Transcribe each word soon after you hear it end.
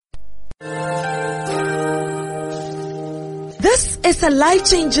This is a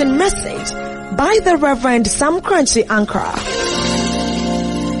life-changing message by the Reverend Korankye Ankrah.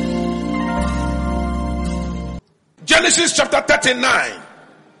 Genesis chapter 39.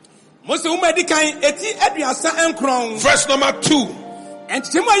 Verse number 2.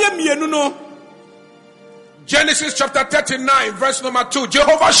 Genesis chapter 39, verse number 2.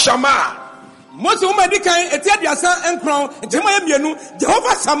 Jehovah Shammah.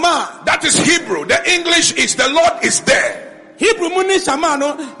 That is Hebrew. The English is the Lord is there. Hebrew muni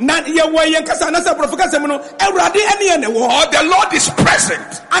shamano na yewo yenkasa na se profika sem no Awurade ene ye ne wo. Or the Lord is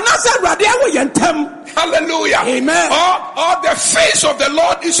present. Anasa Awurade awo yentem. Hallelujah. Amen. Or the face of the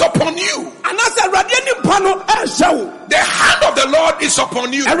Lord is upon you. Anasa Awurade ni mpa no ehwe. The hand of the Lord is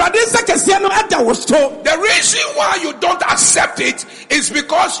upon you. Awurade sekese no eda wo so. The reason why you don't accept it is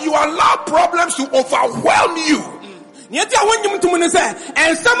because you allow problems to overwhelm you. But those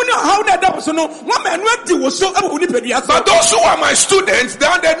who are my students, they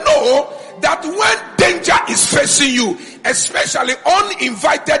know that when danger is facing you, especially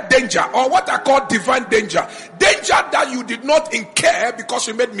uninvited danger, or what I call divine danger that you did not incur because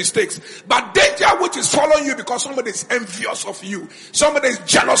you made mistakes, but danger which is following you because somebody is envious of you, somebody is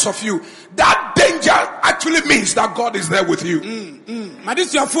jealous of you, that danger actually means that God is there with you. Are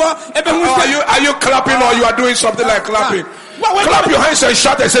you clapping, or you are doing something like clapping? Clap your hands and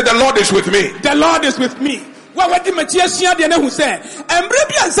shout and say, the Lord is with me. The Lord is with me. What the Machia de Nehu said, and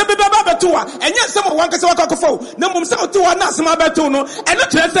Bribia and Sabi Babatua, and yet some of one Casawakafo, no Mumsa to Anasama Batuno, and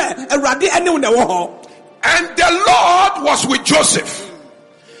not a Radi and the war. And the Lord was with Joseph,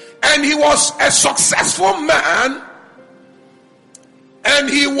 and he was a successful man, and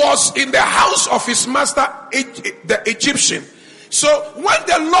he was in the house of his master, the Egyptian. So when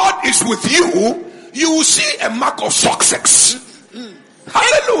the Lord is with you, you will see a mark of success.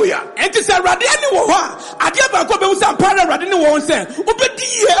 Hallelujah. And to say Radiani Waha, Adiaba Kobe Para Radini won't say, you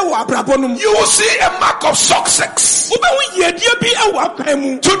will see a mark of success. Today,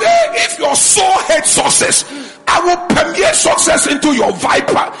 if your soul hates success, I will permeate success into your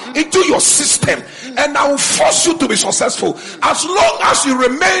viper, into your system, and I will force you to be successful. As long as you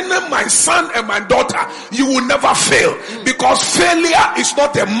remain my son and my daughter, you will never fail, because failure is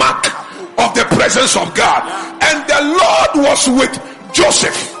not a mark of the presence of God. And the Lord was with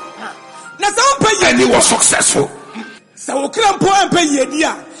Joseph, and he was successful.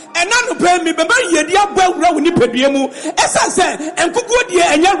 And none pay me, but my dear well round Nipediamu, as I said, and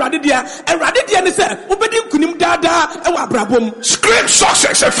Kukudia and Yaradidia, and Radidia said, Ubedi Kunim Dada, and Wabrabum. Scream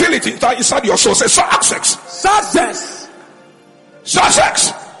success and feel it inside your soul. Say success. Success.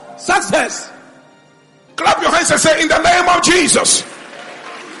 Success. Success. Clap your hands and say, in the name of Jesus,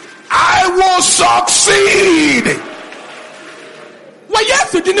 I will succeed. Well,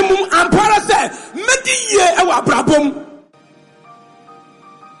 yes, you didn't move and Para said, Medi ye our Brabum.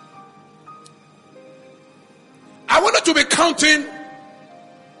 I wanted to be counting,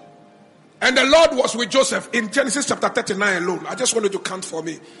 and the Lord was with Joseph in Genesis chapter 39 alone. I just wanted to count for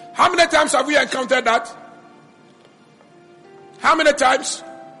me. How many times have we encountered that? How many times?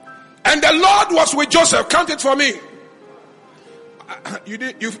 And the Lord was with Joseph. Count it for me.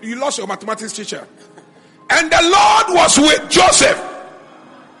 You lost your mathematics teacher. And the Lord was with Joseph.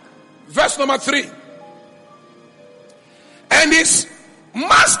 Verse number 3. And his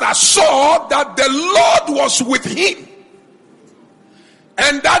master saw that the Lord was with him,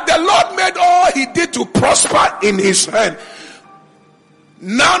 and that the Lord made all he did to prosper in his hand.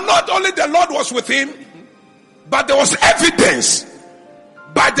 Now, not only the Lord was with him, but there was evidence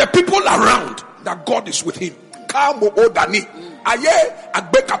by the people around that God is with him.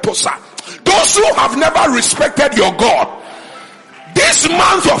 Those who have never respected your God, this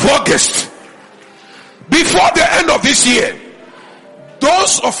month of August, before the end of this year,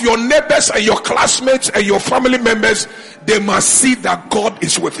 those of your neighbors and your classmates and your family members, they must see that God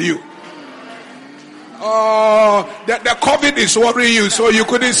is with you. The COVID is worrying you, so you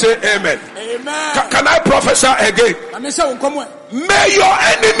couldn't say amen. Amen. Can I prophesy again? May your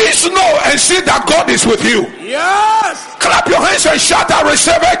enemies know and see that God is with you. Yes. Clap your hands and shout, I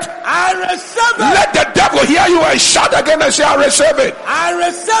receive it. I receive it. Let the devil hear you and shout again and say, I receive it. I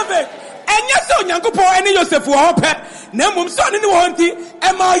receive it. And yes, so Yankopo any Joseph will hope. Nemum son in the wanti,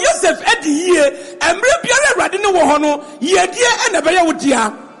 and my Joseph at the year, and Ripiana Radino Wohono, ye dear and a bear with ya.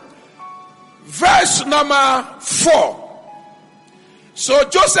 Verse number 4. So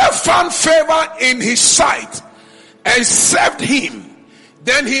Joseph found favor in his sight and served him.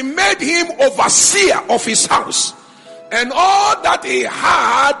 Then he made him overseer of his house, and all that he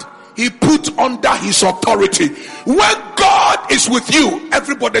had he put under his authority. When God is with you,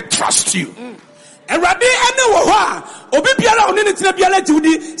 everybody trusts you. Erade ene wo ho a obi biara oni ne tena biara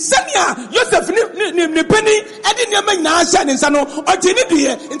tiwdi senia Joseph ne pani ede ne ma nyina hye ne nsa no ogini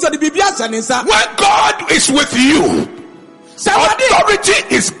die into the bibia hye ne nsa. When God is with you, authority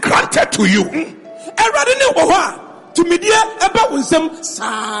is granted to you. Erade ne wo ho a tumidie eba wo nsam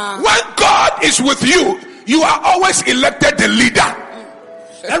saa. When God is with you, you are always elected the leader.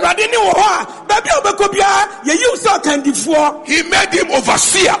 Erade ne wo ho a ba bia obeko bia ye yi so kandifo. He made him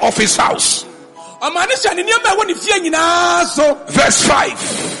overseer of his house. Verse 5.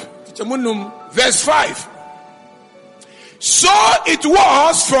 Verse 5. So it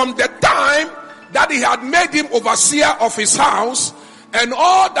was from the time that he had made him overseer of his house and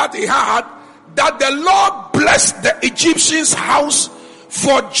all that he had, that the Lord blessed the Egyptian's house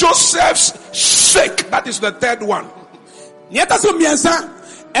for Joseph's sake. That is the third one.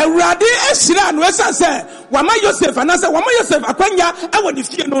 Erade esira no esa se wama Joseph anase wama Joseph akwanya ewo ne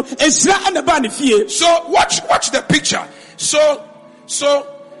fie no esira ene ba ne fie. So watch the picture. So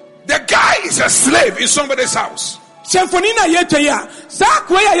the guy is a slave in somebody's house. Symphony na ye twa sa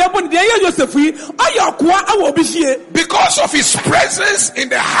kwa ya yebo de ye Joseph yi ayo kwa awo obi fie because of his presence in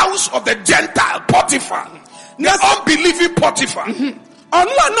the house of the Gentile Potiphar, the unbelieving Potiphar.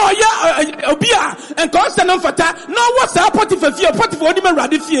 No ya obia and constant fata no what's up Potiphar odi me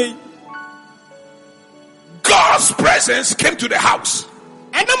rade fie. God's presence came to the house.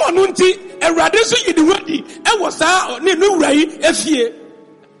 And no nunti erade so yidi wadi e was ne no wrai efie.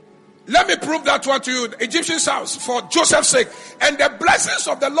 Let me prove that one to you. The Egyptian's house for Joseph's sake, and the blessings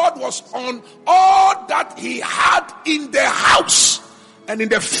of the Lord was on all that he had in the house and in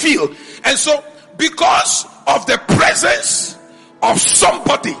the field. And so because of the presence of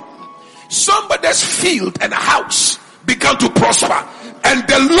somebody's field and house began to prosper, and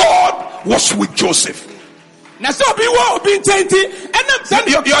the Lord was with Joseph. You are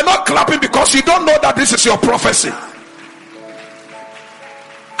not clapping because you don't know that this is your prophecy.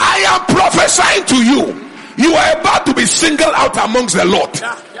 I am prophesying to you. You are about to be singled out amongst the Lord.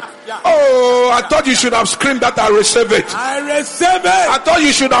 Oh, I thought you should have screamed that I receive it. I receive it. I thought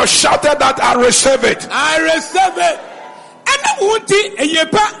you should have shouted that I receive it. I receive it.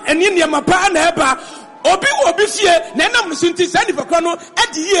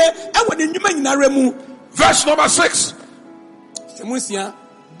 Verse number 6.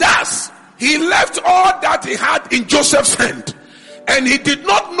 Thus he left all that he had in Joseph's hand, and he did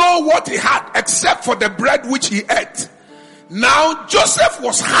not know what he had except for the bread which he ate. Now Joseph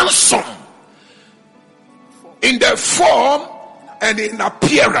was handsome in the form and in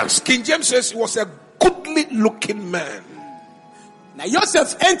appearance. King James says he was a goodly looking man. Now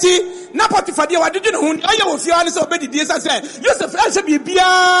Joseph enti na Potiphar dia wadede no oye wo fie ane se obedi die sa say Joseph ehye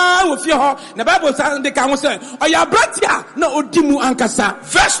bibia wo fie ho na Bible say de ka ho say oye abratia na odimu ankasa.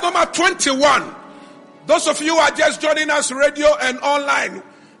 Verse number 21. Those of you who are just joining us radio and online,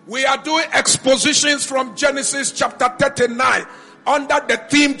 we are doing expositions from Genesis chapter 39 under the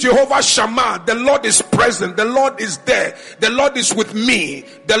theme Jehovah Shammah. The Lord is present. The Lord is there. The Lord is with me.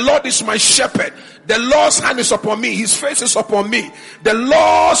 The Lord is my shepherd. The Lord's hand is upon me. His face is upon me. The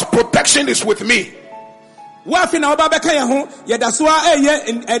Lord's protection is with me. Wafi na oba beka ye ho ye da so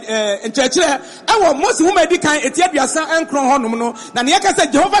eye enchechire ewo Moses hu medi kan etiaduasa enkron ho nom no na ne yeka se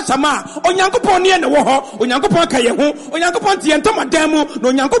Jehovah Shammah onyankopon ne wo ho onyankopon ka ye ho onyankopon tie ntomadan mu na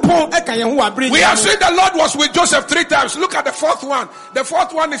onyankopon eka ye ho abere. We have seen the Lord was with Joseph 3 times. Look at the fourth one. The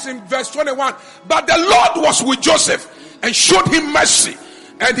fourth one is in verse 21. But the Lord was with Joseph and showed him mercy,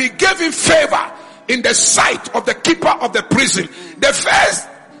 and he gave him favor in the sight of the keeper of the prison. The first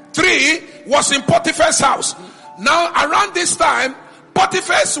 3 was in Potiphar's house. Now around this time,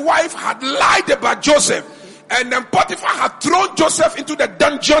 Potiphar's wife had lied about Joseph, and then Potiphar had thrown Joseph into the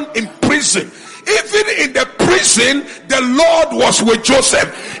dungeon in prison. Even in the prison, the Lord was with Joseph.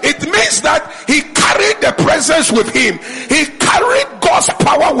 It means that he carried the presence with him. He carried God's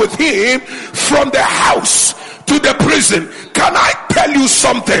power with him from the house to the prison. Can I tell you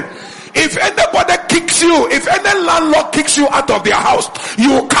something? If anybody kicks you, if any landlord kicks you out of their house, you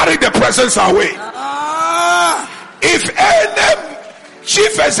will carry the presence away. If any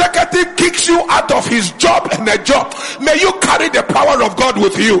chief executive kicks you out of his job and a job, may you carry the power of God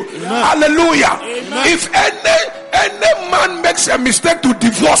with you. Amen. Hallelujah. Amen. If any man makes a mistake to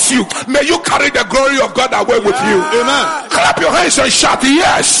divorce you, may you carry the glory of God away with you. Amen. Clap your hands and shout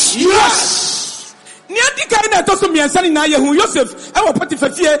yes. Yes. Niadi kaina to so miansani na yehu Joseph e wo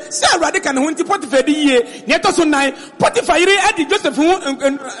Potiphar fie se awrade ka ne ho nti Potiphar di yie ne to so nan Potiphar yire adi Joseph ho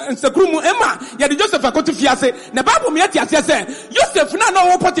nsakru mu ema ye di Joseph akoto fie ase na Bible me ati ase se Joseph na no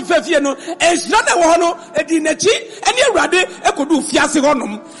wo Potiphar fie no ensra na wo ho no edi nachi ene awrade ekodu fie ase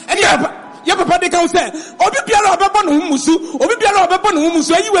honom ene ya papa de kan say obi biara obebo no musu obi biara obebo no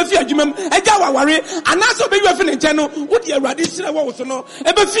musu ayi wa fi adwumam eja waware anaso obi wa fi ne nchen no wo di awrade sire wo so no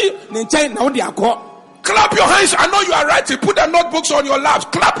ebe fi ne nchen na wo di akọ. Clap your hands. I know you are writing. Put the notebooks on your laps.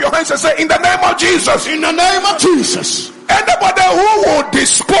 Clap your hands and say, in the name of Jesus. In the name of Jesus. Anybody who will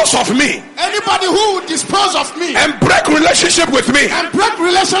dispose of me. Anybody who will dispose of me. And break relationship with me. And break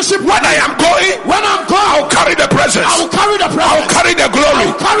relationship when I am going. When I'm going. I will carry the presence. I will carry the presence. I will carry the glory.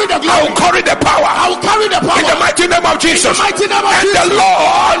 I will carry the glory. I will carry the power. I will carry the power. In the mighty name of Jesus. In the mighty name of and Jesus. The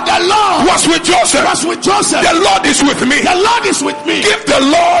Lord was with Joseph. The Lord is with me. The Lord is with me. Give the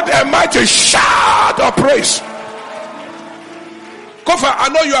Lord a mighty shout of praise. Kofa, I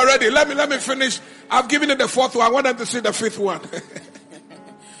know you are ready. Let me finish. I've given you the fourth one. I want them to see the fifth one.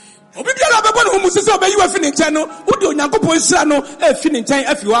 Even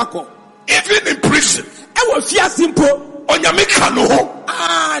in prison.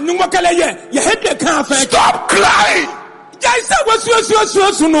 Stop crying.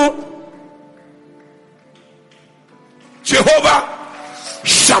 Jehovah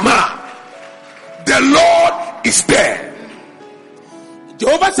Shammah. The Lord is there.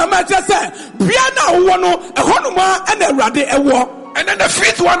 Jehovah Shammah said, and then the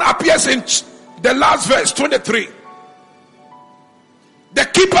fifth one appears in the last verse, 23. The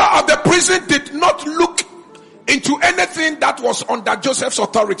keeper of the prison did not look into anything that was under Joseph's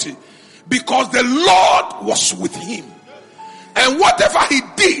authority, because the Lord was with him. And whatever he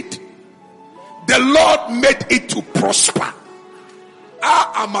did, the Lord made it to prosper.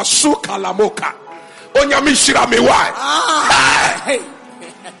 Amasuka Onyamishira me why? Hey.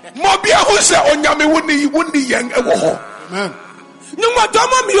 Mobia who say onyame wuni yang ewo ho. Amen. Nyuma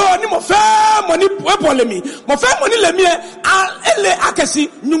domo mi o ni mo fe money ebole mi. Mo fe money le mi ele akesi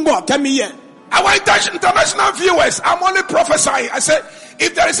nyumbo kemi ye. Our international viewers, I'm only prophesying. I said,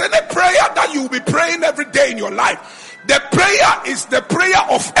 if there is any prayer that you will be praying every day in your life, the prayer is the prayer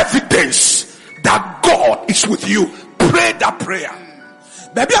of evidence that God is with you. Pray that prayer.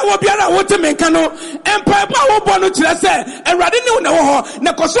 Baby, I will be able to make no empire. I will born to say, and rather no, no,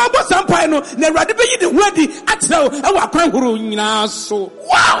 Kosovo Sampire, no, rather be the ready at so. Our Kanguru, so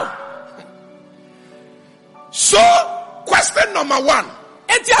wow. So, question number one.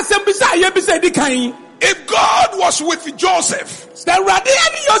 If God was with Joseph,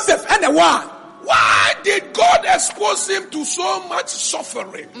 why did God expose him to so much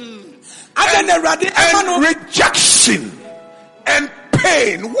suffering and rejection and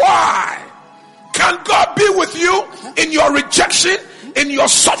pain? Why? Can God be with you in your rejection, in your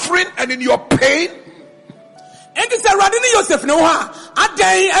suffering, and in your pain? And it's a Radini Joseph no ha. I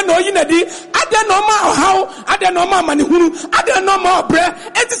day and no yinadi. I don't know how. I don't know my money. I don't know more bread.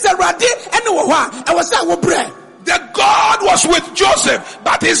 And it's a Radi and no ha. I was saying bread. The God was with Joseph,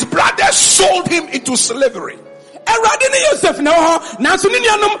 but his brothers sold him into slavery. God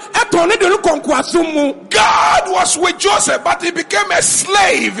was with Joseph, but he became a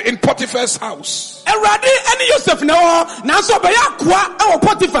slave in Potiphar's house. The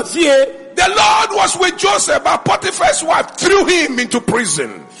Lord was with Joseph, but Potiphar's wife threw him into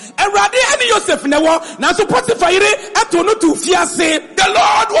prison. The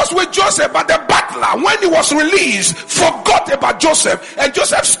Lord was with Joseph, but the butler, when he was released, forgot about Joseph, and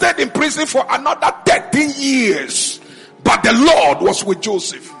Joseph stayed in prison for another 13 years. But the Lord was with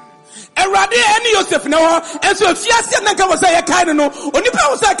Joseph. The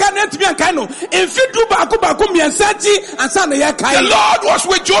Lord was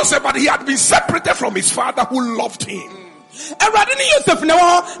with Joseph, but he had been separated from his father who loved him.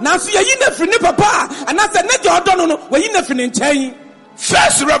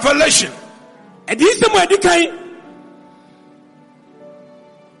 First revelation.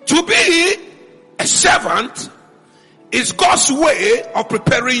 To be a servant is God's way of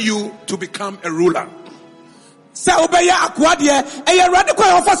preparing you to become a ruler.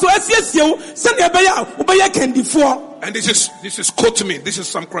 And this is quote me. This is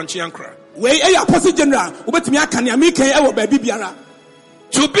some Korankye Ankrah.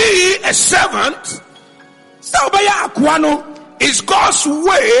 To be a servant is God's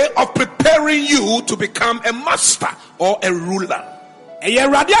way of preparing you to become a master or a ruler. Who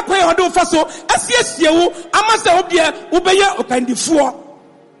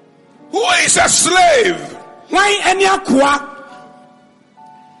is a slave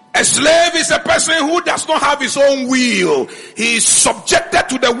A slave is a person who does not have his own will. He is subjected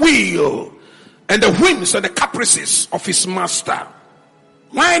to the will and the whims and the caprices of his master.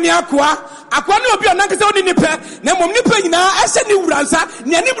 The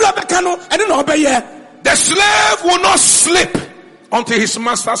slave will not sleep until his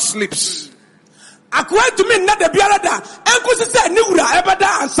master sleeps. The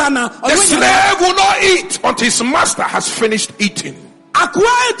slave will not eat until his master has finished eating. And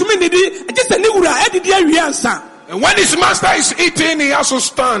when his master is eating, he has to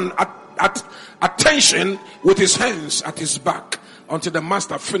stand at attention with his hands at his back until the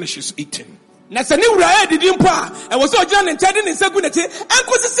master finishes eating. Why?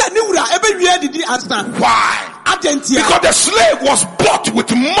 Because the slave was bought with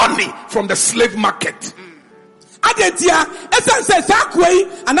money from the slave market.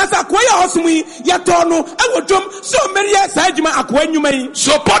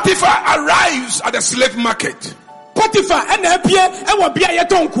 So Potiphar arrives at the slave market.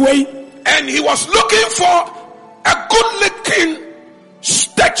 And he was looking for a good-looking,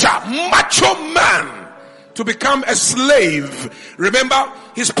 stature, macho man to become a slave. Remember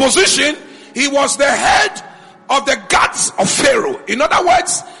his position? He was the head of the guards of Pharaoh. In other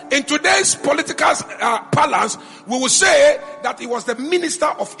words, in today's political parlance, we will say that he was the minister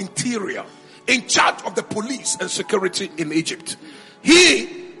of interior, in charge of the police and security in Egypt. He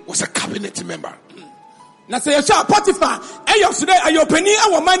was a cabinet member. Na say you Potiphar today ayo pani e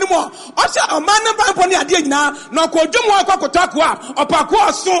wo man mo o se o man ban poni ade nyina na ko dwom akwakoto akoa opako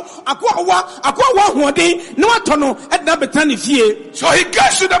aso akoa hoden na wato no e na betani fie. So he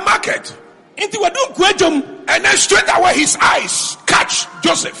gets to the market. Inti wadu kuadwom, and then straight away his eyes catch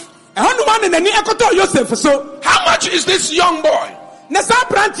Joseph. E honu man na ni ekoto Joseph so. How much is this young boy? He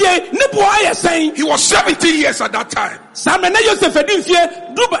was 17 years at that time. How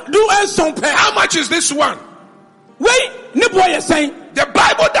much is this one? The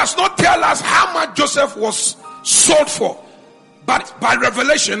Bible does not tell us how much Joseph was sold for, but by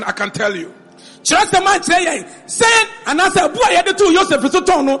revelation I can tell you. And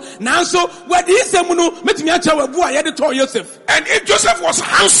if Joseph was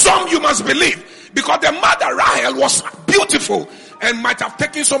handsome, you must believe, because the mother Rahel was beautiful and might have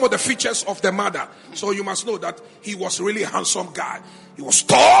taken some of the features of the mother. So you must know that he was really a handsome guy. He was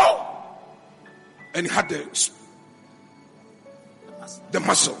tall and he had the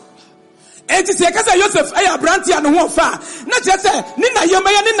muscle. And to say, Joseph, I have brandy and one far. Not just say, Nina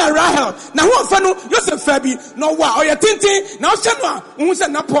Yamaya, Nina Rahel. Now, one fanu, Joseph Fabi, no, or your tinting, now, Shammah, who's a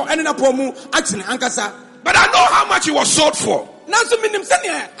Napo and Napomu, action, Ankasa. But I know how much he was sold for.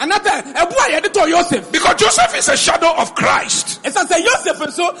 Because Joseph is a shadow of Christ. Whilst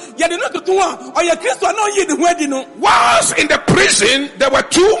in the prison, there were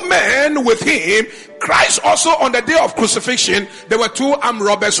two men with him. Christ also on the day of crucifixion, there were two armed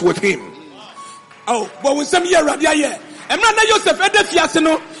robbers with him. Oh, but when some year Joseph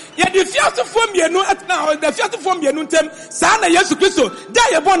the fiatu from Yenu at now, the fiatu from Yenuntem, Sana Yesu Christo,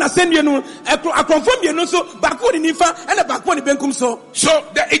 Diabona send Yenu, a confirm Yenuso, Bakuni Nifa, and a Bakuni Benkumso. So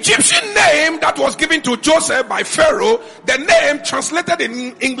the Egyptian name that was given to Joseph by Pharaoh, the name translated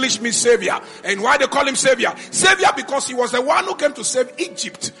in English means savior. And why they call him savior? Savior because he was the one who came to save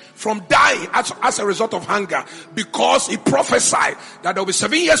Egypt from dying as a result of hunger, because he prophesied that there will be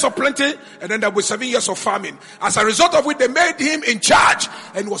 7 years of plenty and then there will be 7 years of famine. As a result of which they made him in charge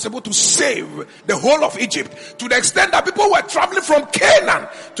and was able to save the whole of Egypt, to the extent that people were traveling from Canaan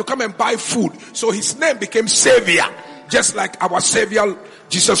to come and buy food. So his name became Savior, just like our Savior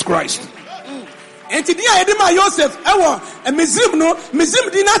Jesus Christ. And today I did my Joseph, a Mizim no, Mizim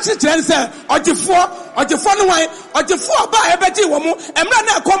did not say, or the four by a betty woman, and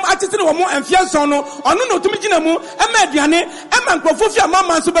Rana come at it and Fiasono, or no to Mijinamu, and Mediane, and Mancrofia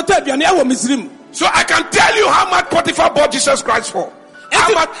Mamma Subatabian, our Mizim. So I can tell you how much Potiphar bought Jesus Christ for.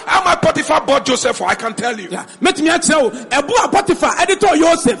 How much Potiphar bought Joseph for, I can tell you. Yeah. Let me tell you, a boy Potiphar, editor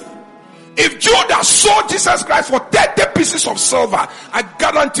Joseph. If Judah sold Jesus Christ for 30 pieces of silver, I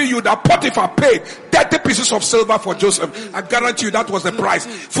guarantee you that Potiphar paid 30 pieces of silver for Joseph. I guarantee you that was the price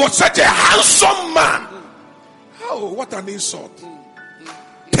for such a handsome man. Oh, what an insult.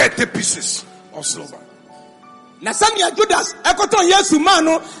 30 pieces of silver. Na Samuel Judas ekoton Yesu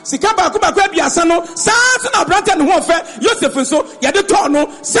mano sika ba kuba kwa biasa no sanse na branta ne ho fe Joseph nso ye de to no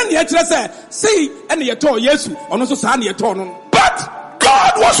se ne kire se sei ene ye to Yesu ono so sa ne ye to no. But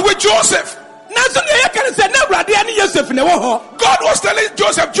God was with Joseph. Na so ne ye kan se na brade ene Joseph ne wo ho. God was telling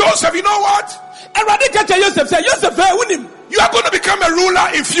Joseph, you know what? Erade ka Joseph say Joseph wunim, you are going to become a ruler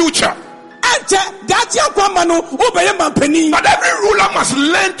in future. But every ruler must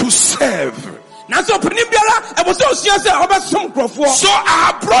learn to serve. So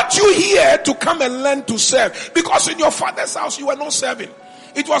I have brought you here to come and learn to serve, because in your father's house you were not serving.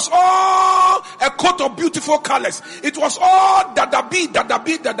 It was all a coat of beautiful colors. It was all dadabi.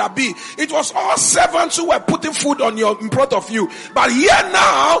 It was all servants who were putting food in front of you. But here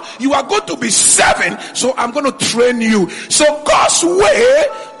now, you are going to be serving. So I'm going to train you. So God's way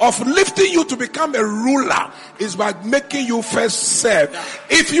of lifting you to become a ruler is by making you first serve.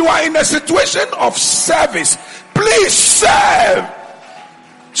 If you are in a situation of service, please serve.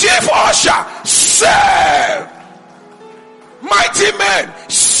 Chief Usher, serve. Mighty men,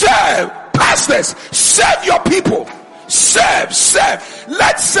 serve. Pastors, serve your people. Serve.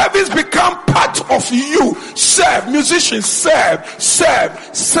 Let service become part of you. Serve. Musicians, serve.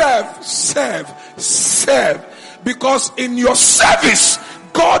 Because in your service,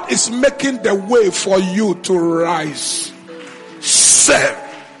 God is making the way for you to rise. Serve.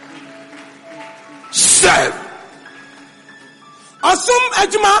 Asum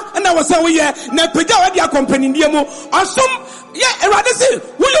ejuma na wasa wo ye na pega wa dia company ndiemo asum ye erade se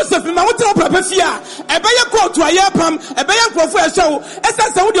wo Joseph ma wo tena papa fia e be ye court aye pam e be ye nkrofo e hwe wo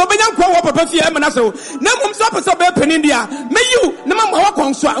esa wo de obenya nkwa wo papa fia e mana se wo na mum so pese be penin dia meyu na ma wa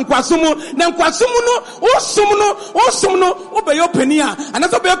konso nkwasomu na nkwasomu no osum no wo be yo penin a ana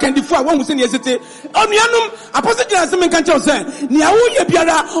so be yo kandifo a wo hu se ne yesete onuanum apostle gina se men kan che wo se ne a wo ye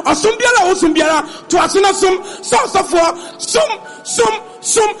biara osum biara to asuna sum so for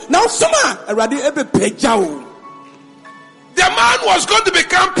some now summer already ebe pejao. The man was going to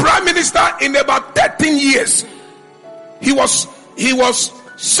become prime minister in about 13 years. He was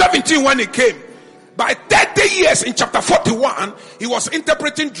 17 when he came. By 30 years, in chapter 41, he was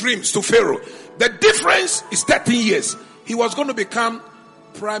interpreting dreams to Pharaoh. The difference is 13 years. He was going to become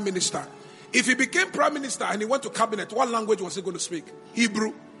prime minister. If he became prime minister and he went to cabinet, what language was he going to speak?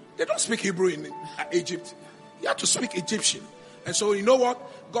 Hebrew. They don't speak Hebrew in Egypt. You have to speak Egyptian. And so you know what?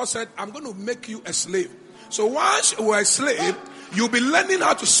 God said, I'm going to make you a slave. So once you are a slave, you'll be learning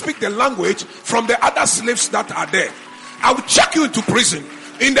how to speak the language from the other slaves that are there. I will check you into prison.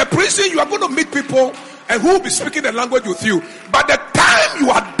 In the prison, you are going to meet people and who will be speaking the language with you. By the time you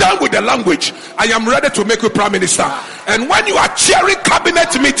are done with the language, I am ready to make you prime minister. And when you are chairing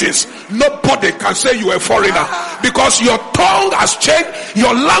cabinet meetings, nobody can say you are a foreigner, because your tongue has changed,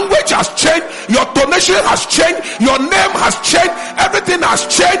 your language has changed, your donation has changed, your name has changed, everything has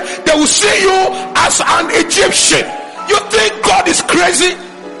changed. They will see you as an Egyptian. You think God is crazy?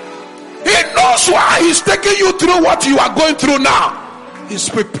 He knows why he's taking you through what you are going through now. He's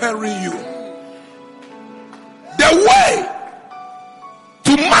preparing you. The way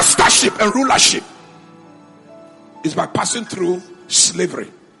to mastership and rulership is by passing through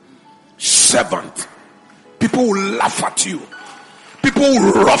slavery. Servant. People will laugh at you. People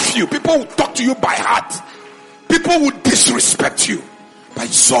will rough you. People will talk to you by heart. People will disrespect you. But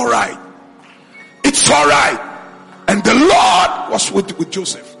it's alright. It's alright. And the Lord was with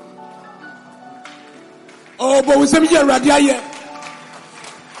Joseph. Oh, but we say here.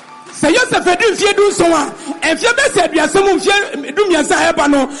 Say Joseph do so and if you said you are some do me as I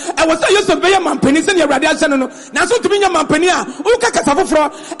no I was Joseph be man penny say radiation no na so to be man penny a o ka kasa foforo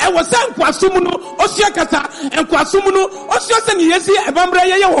I was say kwasum no o sia kasa en kwasum no o sia say ne yesi ebambra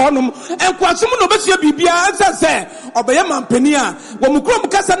ye wo honom en kwasum no be sia bibia ansa say obeye man penny a wo mukrom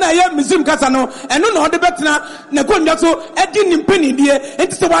kasa na ye mizim kasa no eno na ode betena na konwa so edi nim penny die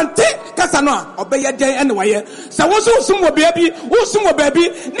enti se wante kasa no a obeye den ene waye say wo so sum wo baabi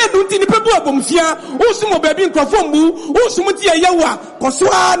na do ni pebu abomfia wo sum obabi nkrofombu wo sum tie yewa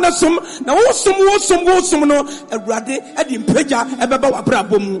kosoa na sum na wo sum no awurade e di mpaja e beba wabra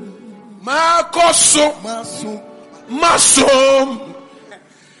bomu makoso masom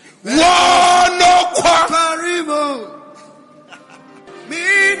wono kwa.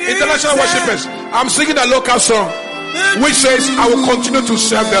 International worshippers, I'm singing a local song which says I will continue to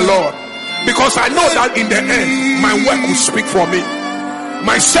serve the Lord, because I know that in the end my work will speak for me.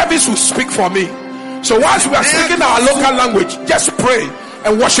 My service will speak for me. So whilst we are speaking our local language, just pray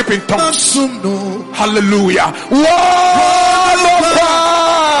and worship in tongues. Hallelujah.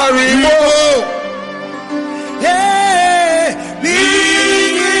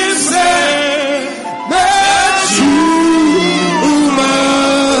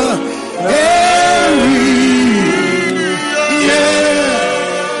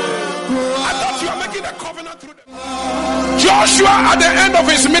 Joshua, at the end of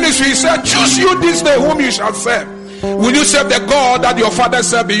his ministry, he said, choose you this day whom you shall serve. Will you serve the God that your father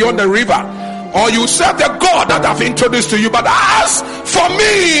served beyond the river? or you serve the God that I've introduced to you. But as for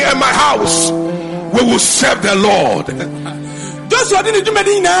me and my house, we will serve the Lord. Those who didn't do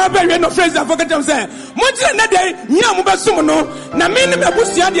many no friends and forget them say, Monty na day, Yamubasono, Namin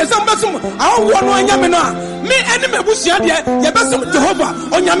Babusia, some Basum, I want one Yamina, me enemy Babusia, Yabasum Jehovah,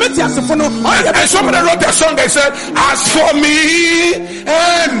 on Yameti Asafono. And somebody wrote a song, they said, as for me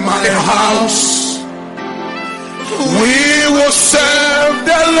and my house, we will serve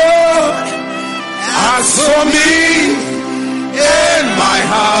the Lord. As for me and my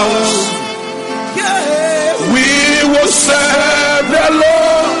house, we will serve the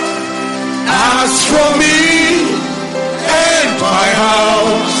Lord. As for me and my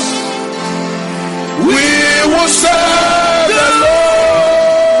house, we will serve the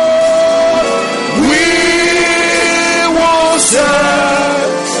Lord. We will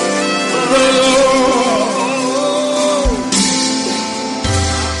serve the Lord.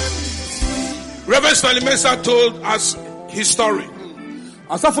 Reverend Stanley Mensah told us his story.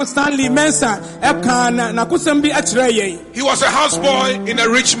 He was a houseboy in a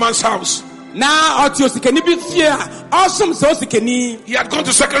rich man's house. He had gone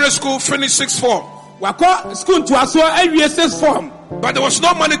to secondary school, finished sixth form. But there was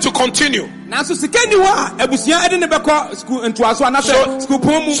no money to continue. So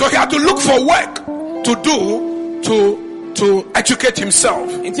he had to look for work to do to educate himself.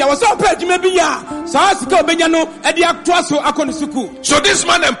 So this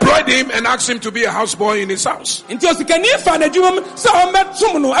man employed him and asked him to be a houseboy in his house.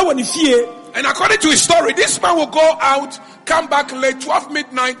 And according to his story, this man will go out, come back late, 12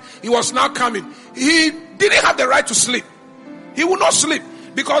 midnight. He was now coming. He didn't have the right to sleep. He would not sleep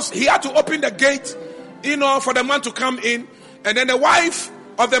because he had to open the gate, for the man to come in. And then the wife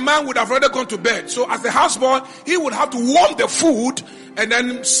of the man would have already gone to bed. So as the houseboy, he would have to warm the food and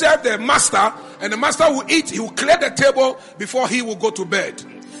then serve the master. And the master will eat. He will clear the table before he will go to bed.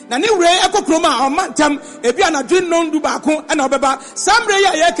 So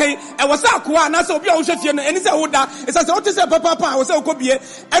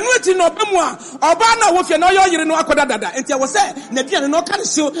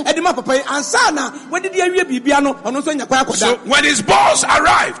when his boss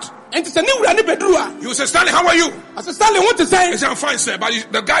arrived, he will say, Stanley, how are you? I said, Stanley, what to say? He said, I'm fine, sir. But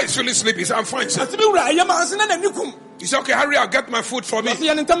the guy is really sleepy. He said, I'm fine, sir. He said, okay, hurry, I'll get my food for me. So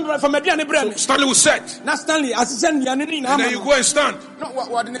Stanley will set. And then you go and stand.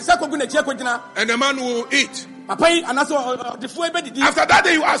 And the man will eat. After that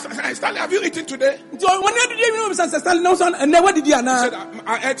day, you ask, Stanley, have you eaten today? He said,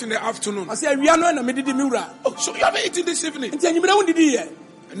 I ate in the afternoon. Oh, so you haven't eaten this evening?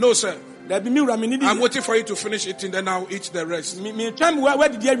 No, sir. I'm waiting for you to finish eating, then I'll eat the rest.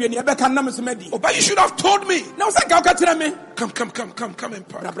 Oh, but you should have told me. Come and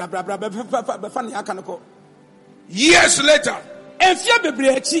park. Years later,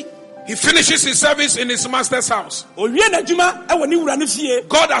 he finishes his service in his master's house. God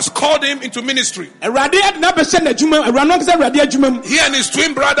has called him into ministry. He and his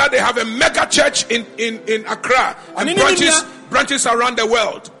twin brother, they have a mega church in Accra and branches around the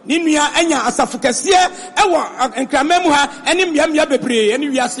world.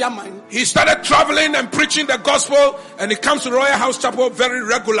 He started traveling and preaching the gospel, and he comes to Royalhouse Chapel very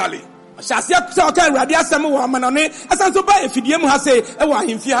regularly.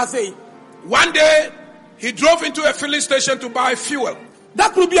 One day, he drove into a filling station to buy fuel.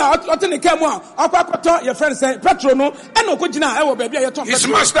 His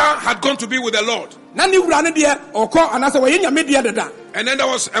master had gone to be with the Lord. And then there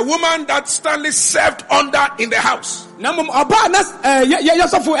was a woman that Stanley served under in the house. And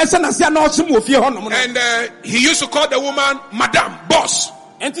he used to call the woman Madam, boss.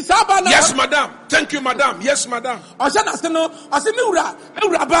 Yes, madam. Thank you, madam. Yes, madam.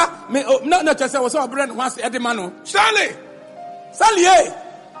 Stanley,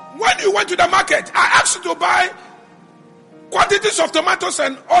 when you went to the market, I asked you to buy quantities of tomatoes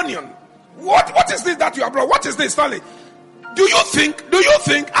and onion. What is this that you have brought? What is this, Stanley? Do you think,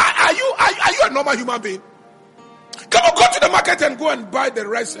 are you a normal human being? Come on, go to the market and go and buy the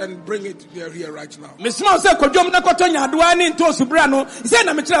rest and bring it here right now.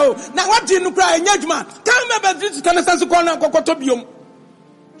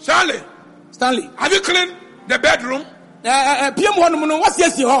 Stanley, have you cleaned the bedroom?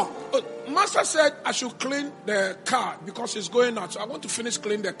 Master said I should clean the car because it's going out. So I want to finish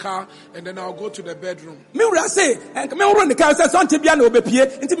cleaning the car and then I'll go to the bedroom. How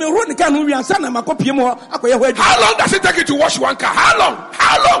long does it take you to wash one car? How long?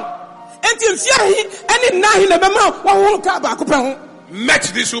 met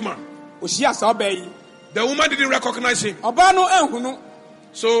this woman. The woman didn't recognize him.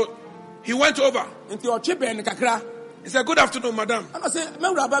 So he went over. He said, "Good afternoon, madam." He said,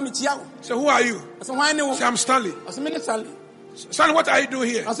 "Who are you?" He said, "I'm Stanley." "Stanley, what are you doing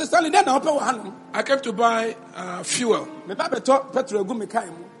here?" "I came to buy fuel."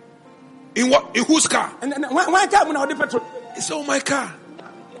 "In what? In whose car?" He said, "Oh, my car."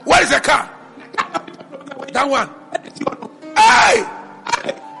 "Where is the car?" "That one." Hey!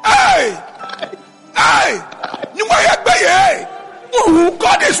 Hey! Hey!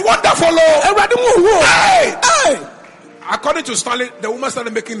 God is wonderful. Hey! Hey! According to Stanley, the woman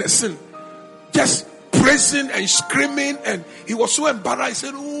started making a scene, just praising and screaming, and he was so embarrassed. He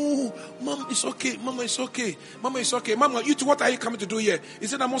said, "Oh, Mom, it's okay. Mama, it's okay. Mama, it's okay. Mama, you two, what are you coming to do here?" He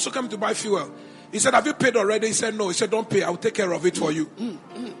said, "I'm also coming to buy fuel." He said, "Have you paid already?" He said, "No." He said, "Don't pay. I'll take care of it for you."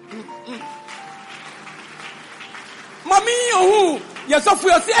 Mommy, oh, yes, of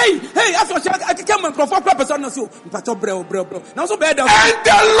course. Hey, I came and for purpose on you. Now so bad. And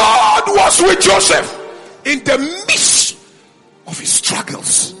the Lord was with Joseph in the midst of his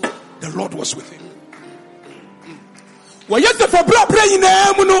struggles. The Lord was with him. Well, yes, for praying,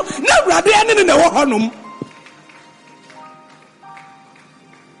 no, rather than in the honum.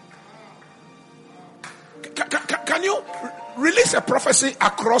 Can you release a prophecy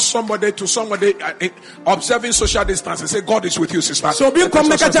across somebody to somebody observing social distance and say, "God is with you, sister"? So be come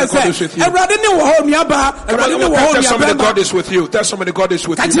make a chance. Tell somebody God is with you. Tell somebody God is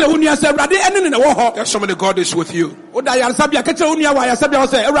with you. Tell somebody God is with you.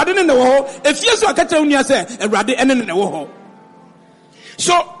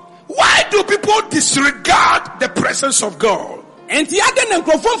 So why do people disregard the presence of God?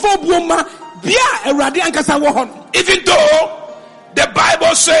 Even though the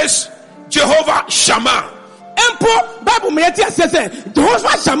Bible says Jehovah Shammah.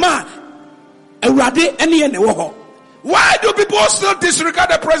 Why do people still disregard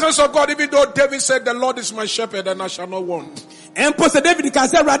the presence of God, even though David said, "The Lord is my shepherd and I shall not want"?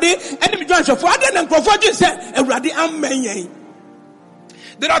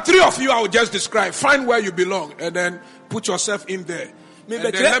 There are three of you I will just describe. Find where you belong and then put yourself in there. And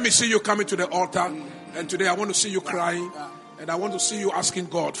then let me see you coming to the altar. And today I want to see you crying. And I want to see you asking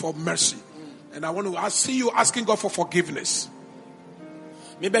God for mercy. And I want to see you asking God for forgiveness.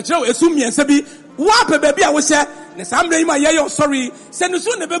 And I say,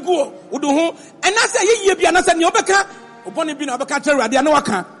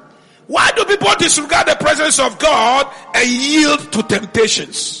 why do people disregard the presence of God and yield to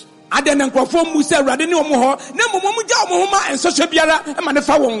temptations? Why do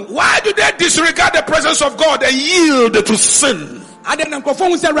they disregard the presence of God and yield to sin? The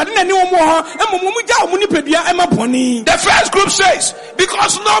first group says,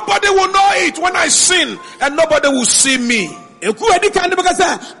 "Because nobody will know it when I sin and nobody will see me." Nobody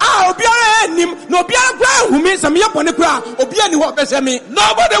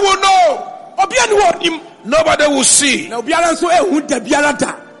will know. Nobody will see.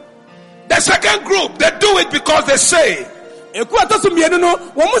 The second group, they do it because they say,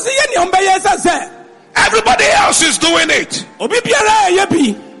 "Everybody else is doing it,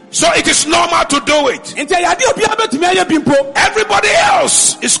 so it is normal to do it. Everybody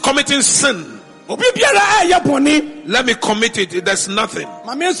else is committing sin. Let me commit it. There's nothing.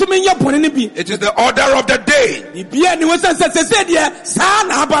 It is the order of the day."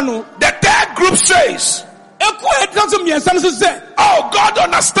 The third group says, "Oh, God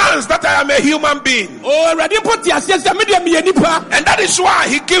understands that I am a human being. And that is why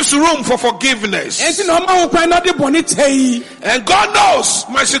He gives room for forgiveness. And God knows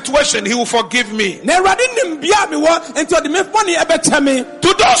my situation. He will forgive me."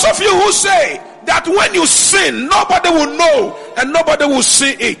 To those of you who say that when you sin, nobody will know and nobody will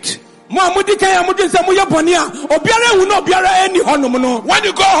see it, when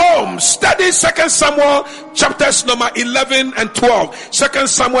you go home, study 2 Samuel chapters number 11 and 12. 2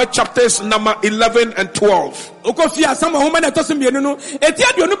 Samuel chapters number 11 and 12. And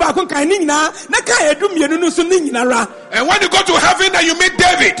when you go to heaven and you meet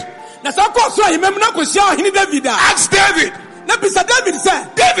David, ask David,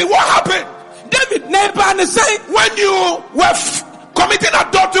 "David, what happened? When you were committing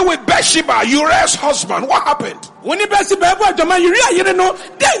adultery with Bathsheba, Uriah's husband, what happened?" When you best about the man, you know,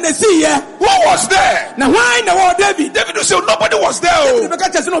 then they see ya. Who was there? Now, why no David? David will say, nobody was there. Oh.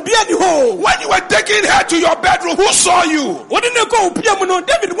 When you were taking her to your bedroom, who saw you?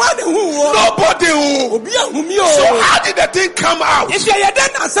 David, Nobody. Oh. So how did the thing come out? Because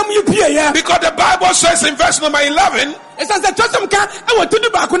the Bible says in verse number 11,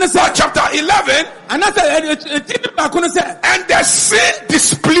 chapter 11, and the sin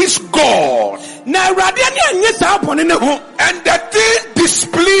displeased God. And the thing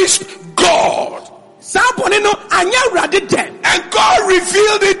displeased God. And God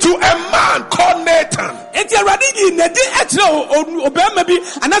revealed it to a man called Nathan.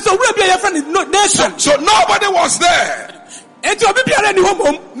 So nobody was there.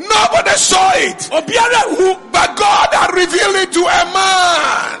 Nobody saw it. But God had revealed it to a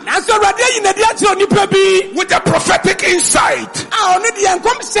man with a prophetic insight called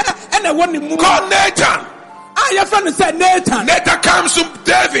Nathan. Nathan comes to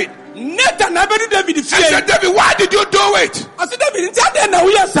David and said, David, why did you do it?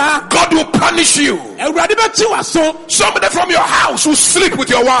 God will punish you. Somebody from your house will sleep with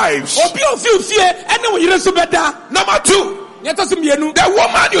your wives. Number 2, the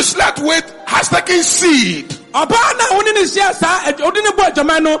woman you slept with has taken seed.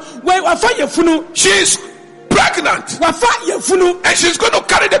 She's pregnant. And she's going to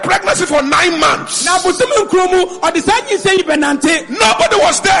carry the pregnancy for 9 months. Nobody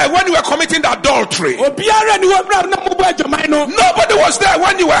was there when you were committing the adultery. Nobody was there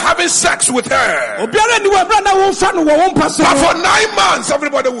when you were having sex with her. But for 9 months,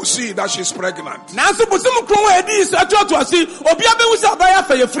 everybody will see that she's pregnant. And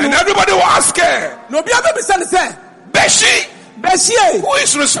everybody will ask her, Beshi, who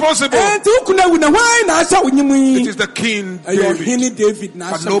is responsible? It is the king David.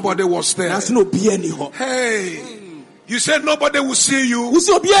 But nobody was there. Hey, you said nobody will see you.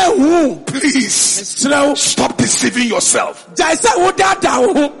 Please stop deceiving yourself.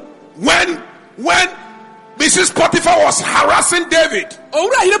 When Mrs. Potiphar was harassing David,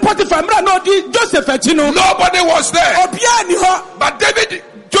 nobody was there. But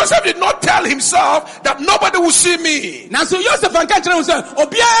Joseph did not tell himself that nobody will see me. He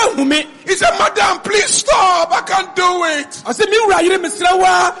said, Madam, please stop. I can't do it.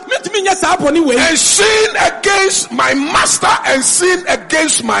 And sin against my master and sin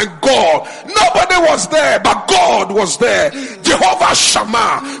against my God. Nobody was there, but God was there. Jehovah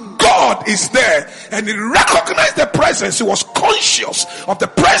Shammah. God is there. And he recognized the presence. He was conscious of the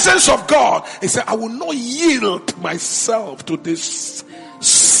presence of God. He said, I will not yield myself to this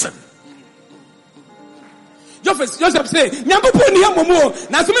sin. Joseph say, Nyankopon ni amomo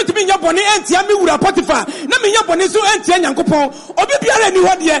na so metumi nya bone entia me wura Potiphar na me nya bone so entia Nyankopon obi biara ni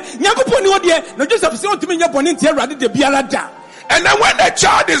ho de Nyankopon ni ho de na Joseph say otumi nya bone entia Awurade de biara da. And then when the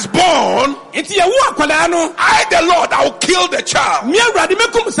child is born, I, the Lord, I will kill the child. And when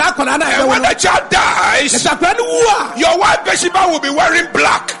the child dies, your wife Bathsheba will be wearing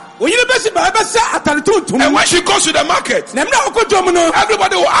black. And when she goes to the market,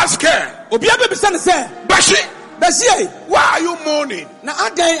 everybody will ask her, Bathsheba, why are you mourning? My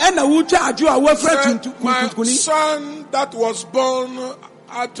son that was born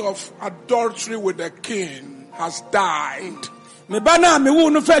out of adultery with the king has died.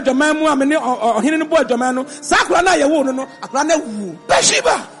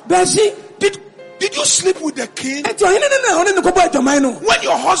 Bathsheba, did you sleep with the king? When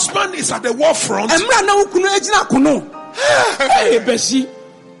your husband is at the war front,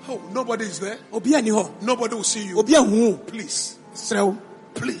 oh, nobody is there. Nobody will see you. Please.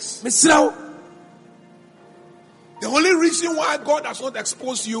 Please. The only reason why God has not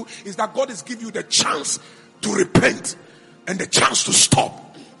exposed you is that God has given you the chance to repent and the chance to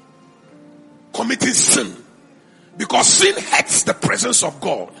stop committing sin. Because sin hurts the presence of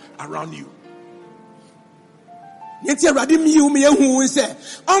God around you. Those of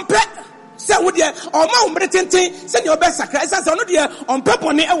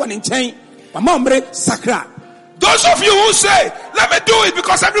you who say, let me do it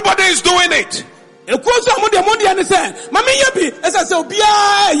because everybody is doing it.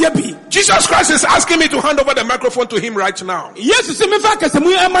 Jesus Christ is asking me to hand over the microphone to him right now. Because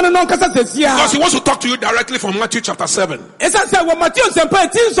he wants to talk to you directly from Matthew chapter 7. And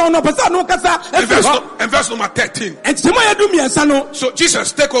verse number 13. So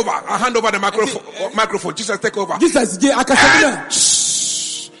Jesus, take over. I hand over the microphone. Jesus, take over.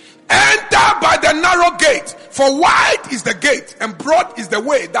 Enter by the narrow gate, for wide is the gate and broad is the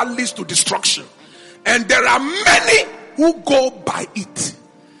way that leads to destruction. And there are many who go by it.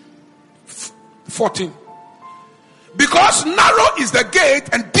 14. Because narrow is the gate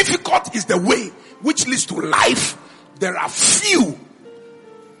and difficult is the way which leads to life, there are few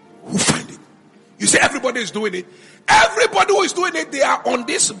who find it. You say everybody is doing it. Everybody who is doing it, they are on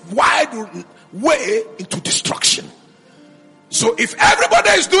this wide way into destruction. So if everybody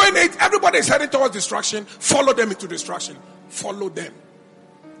is doing it, everybody is heading towards destruction, follow them into destruction. Follow them.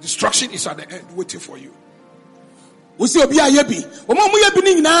 Destruction is at the end waiting for you. We see obi ayebi. Omo mu yebi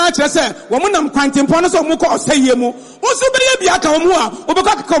ni nyina kire se, wo mu nam kwantempo no so mu ko osaye mu. Wo so be yebi aka mu a,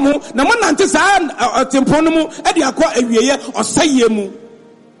 obeka kaka mu, na mo nante saa tempo no mu e de akọ awieye osaye mu.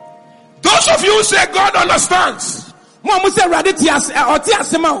 Those of you who say God understands, Mo mu say Awurade ti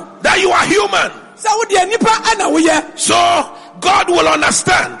asema o. that you are human. Say wo de nipa ana wo ye. So God will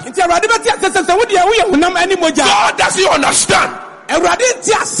understand. Nti Awurade be ti asesa wo de wo ye hunam ani moja. God doesn't understand. Awurade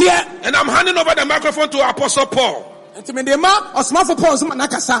ti ase. And I'm handing over the microphone to Apostle Paul. 1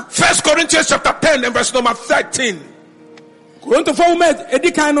 Corinthians chapter 10 and verse number 13. 1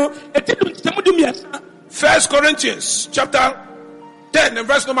 Corinthians chapter 10 and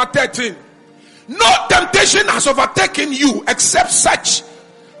verse number 13. No temptation has overtaken you except such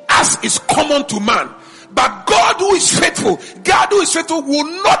as is common to man. But God who is faithful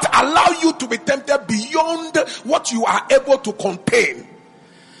will not allow you to be tempted beyond what you are able to contain.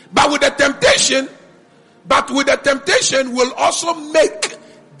 But with the temptation will also make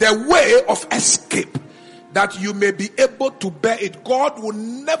the way of escape, that you may be able to bear it. God will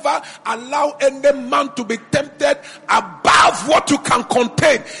never allow any man to be tempted above what you can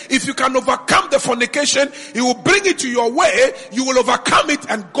contain. If you can overcome the fornication, He will bring it to your way, you will overcome it,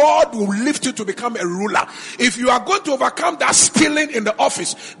 and God will lift you to become a ruler. If you are going to overcome that stealing in the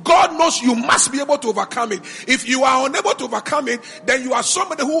office, God knows you must be able to overcome it. If you are unable to overcome it, then you are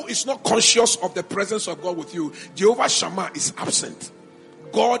somebody who is not conscious of the presence of God with you. Jehovah Shammah is absent.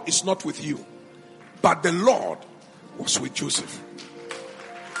 God is not with you. But the Lord was with Joseph.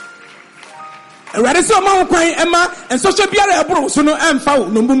 Awurade so ma kwan ema ensosho biara eboro so no emfa wo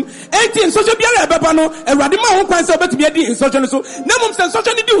nombum enti ensosho biara ebeba no awurade ma ho kwan se obetumi adi ensosho no so na mum se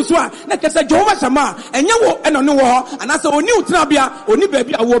ensosho ni di so a na kese Jehovah Shammah enye wo eno ne wo ho anase oni utina bia oni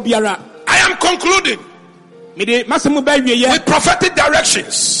baabi awo biara. I am concluding me de masemu ba wieye with prophetic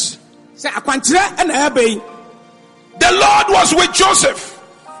directions. Se akwankyere ena eba yi. The Lord was with Joseph.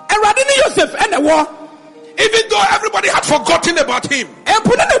 Awurade ni Joseph ena wo. Even though everybody had forgotten about him.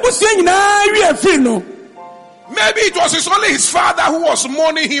 Maybe it was only his father who was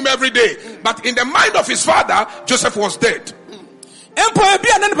mourning him every day. But in the mind of his father, Joseph was dead. Reuben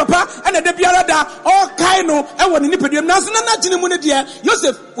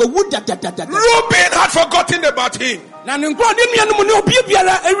had forgotten about him.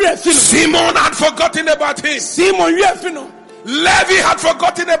 Simon had forgotten about him. Levi had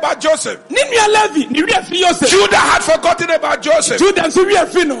forgotten about Joseph. Judah had forgotten about Joseph.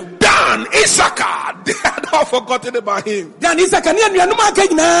 Dan, Issachar, they had all forgotten about him. As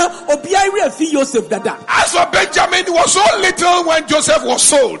for Benjamin, he was so little when Joseph was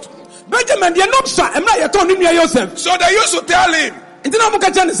sold. So they used to tell him,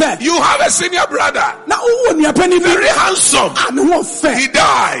 you have a senior brother, very handsome. He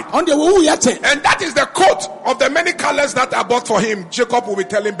died. And that is the coat of the many colors that are bought for him. Jacob will be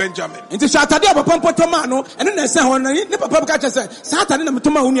telling Benjamin.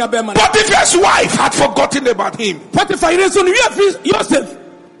 Potiphar's wife had forgotten about him.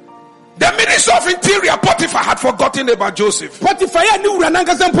 The minister of interior, Potiphar, had forgotten about Joseph. And then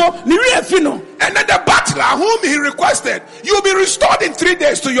the butler whom he requested, you'll be restored in 3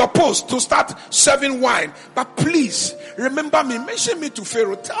 days to your post to start serving wine. But please, remember me, mention me to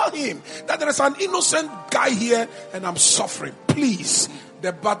Pharaoh. Tell him that there is an innocent guy here and I'm suffering. Please.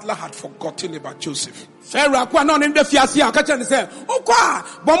 The butler had forgotten about Joseph. Pharaoh kwa no nde fiase a ka che ne se okwa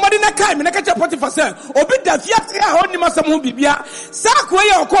bomodi na kai me na ka che Potiphar se obi da fiase a honi masam ho bibia sa kwa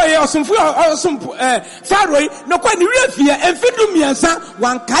ye okoye osumfu Pharaoh no kwa ni wiafie emfidu miensa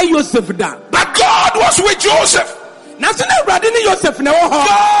wan kai Joseph da. But God was with Joseph. Na so na Awurade ni Joseph na wo ho.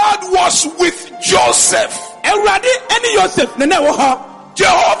 God was with Joseph. Awurade eni Joseph na wo ho.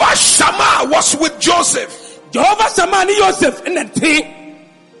 Jehovah Shammah was with Joseph. Jehovah Shammah ni Joseph na te.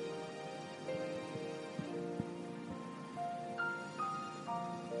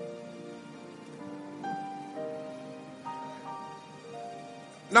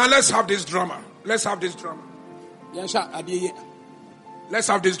 Now let's have this drama. Let's have this drama. Let's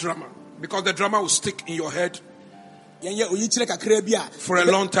have this drama. Because the drama will stick in your head for a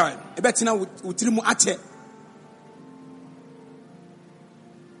long time.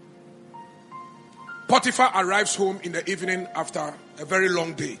 Potiphar arrives home in the evening after a very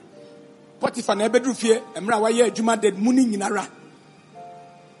long day. And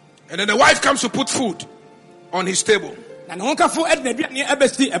then the wife comes to put food on his table. I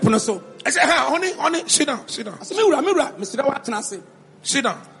said, honey, sit down. Sit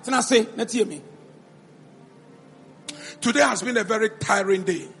down. Today has been a very tiring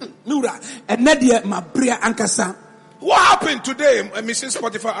day. What happened today? Mrs.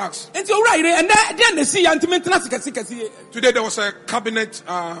 Potiphar asked. Today there was a cabinet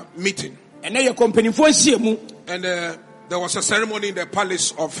meeting. And there was a ceremony in the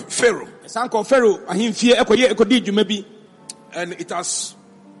palace of Pharaoh. And it has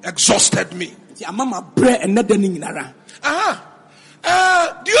exhausted me. Do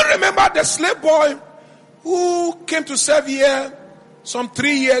you remember the slave boy who came to serve here some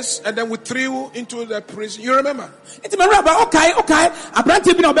 3 years and then we threw into the prison? You remember? Then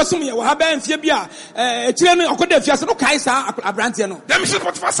Mrs.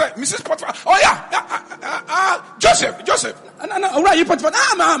 Potiphar said, oh yeah, Joseph. But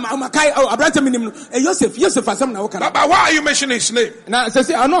why are you mentioning his name?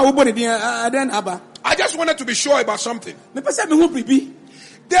 I just wanted to be sure about something.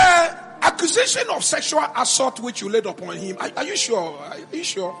 The accusation of sexual assault which you laid upon him, are you sure?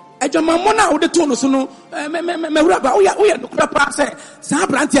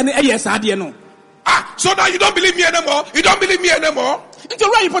 So now you don't believe me anymore? He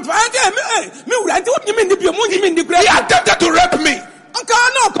attempted to rape me. Please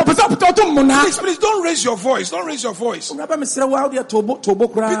don't raise your voice. Because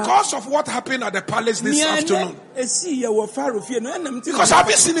of what happened at the palace this afternoon. Because I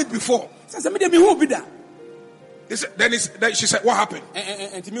haven't seen it before. Then she said, what happened?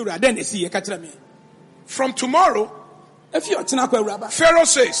 From tomorrow, Pharaoh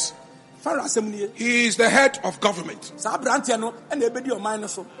says he is the head of government.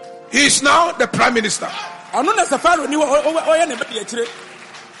 He is now the prime minister. And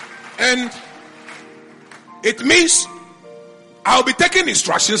it means I'll be taking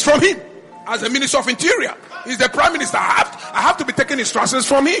instructions from him as the minister of interior. He's the prime minister. I have to be taking instructions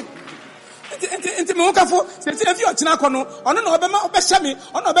from him.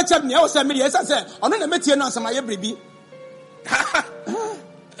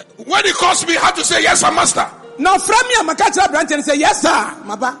 When he calls me, I have to say, yes, sir, master. Now, from me, I'm and say, yes, sir,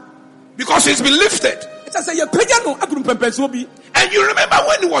 because he's been lifted. And you remember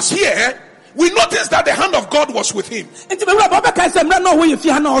when he was here, we noticed that the hand of God was with him. You remember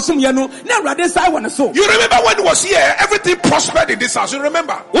when he was here, everything prospered in this house. You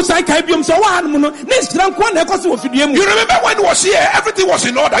remember? You remember when he was here, everything was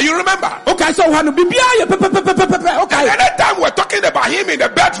in order. You remember? Okay, so and anytime we're talking about him in the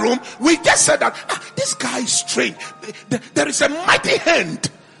bedroom, we just said that this guy is strange. There is a mighty hand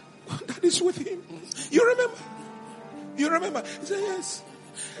that is with him. You remember? He said, yes.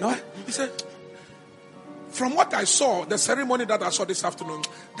 No, he said, from what I saw, the ceremony that I saw this afternoon,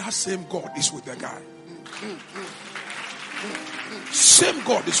 that same God is with the guy. Same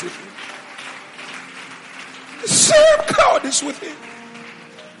God is with him. Same God is with him.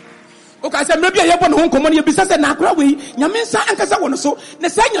 Okay, I said maybe I have one home command. You be said na kura we. Nyaminsa ankasa wono so. Ne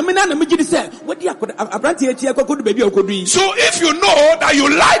say nyamina na megidi say. Wadi akoda abranti eti akodo baby akodo. So if you know that you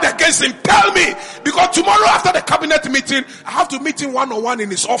lied against him, tell me, because tomorrow after the cabinet meeting, I have to meet him one-on-one in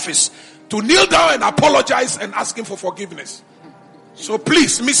his office to kneel down and apologize and ask him for forgiveness. So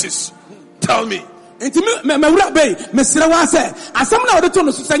please, Mrs., tell me. Inti me wura be mesere wa se asem na odeto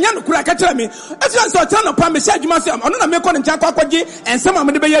no so nya no kura ka kire me efi so ta no pa me sha adwuma se ono na me ko ncha kwa kwaje ensem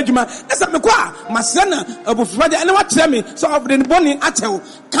am de be ya adwuma esa me ko a masere na abufuwa de ene wa kire me so of the boni achew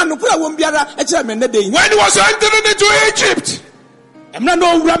kan no kura won biara e kire me ne dey. When he was entering into Egypt, emna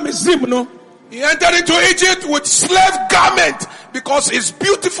no wura Misrim no, he entered into Egypt with slave garment because his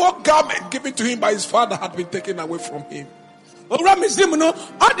beautiful garment given to him by his father had been taken away from him. But tomorrow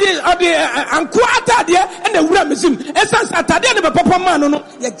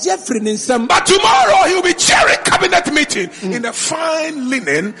he will be chairing cabinet meeting in the fine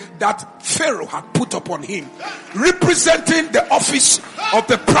linen that Pharaoh had put upon him, representing the office of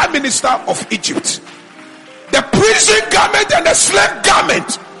the prime minister of Egypt. The prison garment and the slave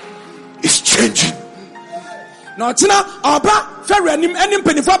garment is changing. No, China, Oba, Pharaoh, and him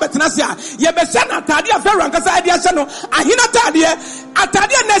penny for Betanasia. Yebesana, Tadia, Pharaoh, and Casadia Sano, Ahina Tadia,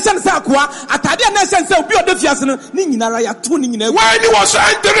 Atadia Nation Sakwa, Atadia Nation Sa, Bio de Fiasano, Ninaraya, tuning in a. When he was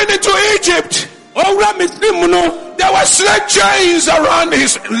entering into Egypt, there were slave chains around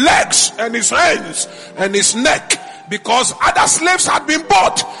his legs and his hands and his neck, because other slaves had been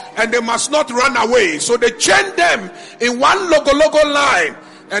bought and they must not run away. So they chained them in one logo line.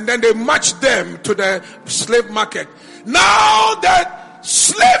 and then they marched them to the slave market. Now that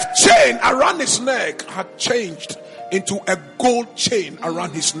slave chain around his neck had changed into a gold chain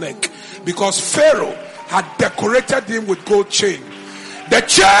around his neck, because Pharaoh had decorated him with gold chain. The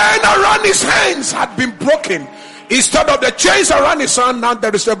chain around his hands had been broken. Instead of the chains around his hand, now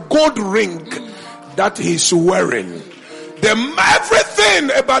there is a gold ring that he's wearing.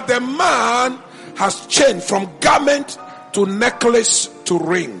 Everything about the man has changed from garment to necklace to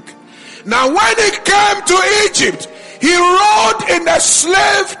ring. Now when he came to Egypt, he rode in a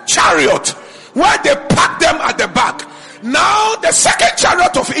slave chariot where they packed them at the back. Now the second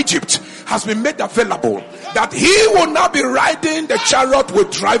chariot of Egypt has been made available, that he will now be riding the chariot with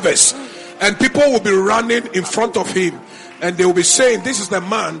drivers, and people will be running in front of him, and they will be saying, this is the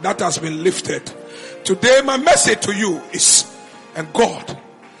man that has been lifted. Today my message to you is, and God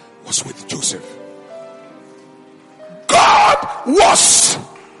was with Joseph. God was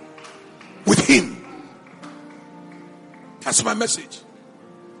with him. That's my message.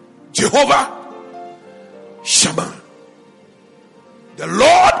 Jehovah Shammah. The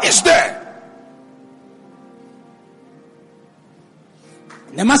Lord is there.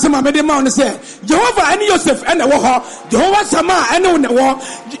 Nemasema mede ma on say Jehovah and Joseph and the war. Jehovah Shammah and the war.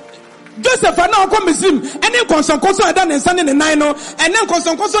 Joseph na ko Misrim ene konson ada ne nsa ne nan no ene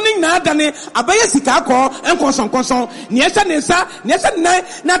konson ni na ada ne abaye sika ko en konson ne ehye ne nsa ne ehye ne nan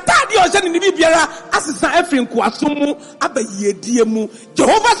na taade o hye ne bibiara asesa afrin ko asomu abaye die mu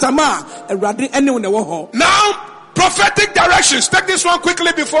Jehovah Shammah awurade ene ne wo ho. Now prophetic directions. Take this one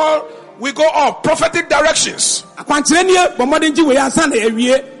quickly before we go off. Prophetic directions. Akwankyere nie bomode nji we ansa na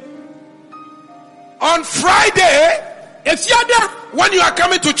ewie. On Friday, when you are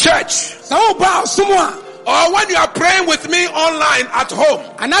coming to church, or when you are praying with me online at home,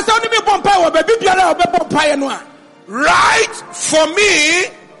 write for me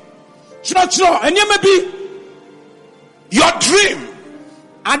your dream,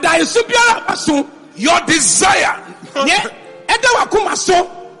 your desire,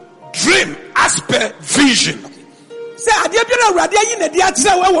 dream as per vision.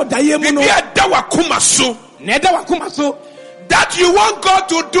 That you want God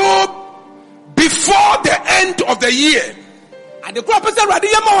to do before the end of the year.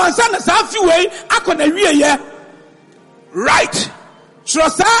 Right.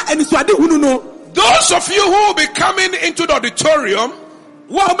 Those of you who will be coming into the auditorium,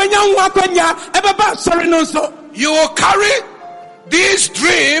 you will carry these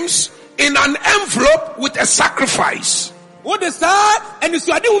dreams in an envelope with a sacrifice. I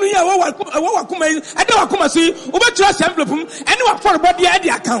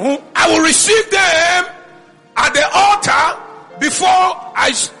will receive them at the altar before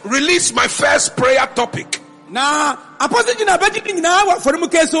I release my first prayer topic. And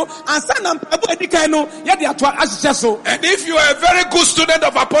if you are a very good student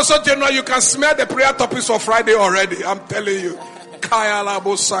of Apostle General, you can smell the prayer topics for Friday already. I'm telling you.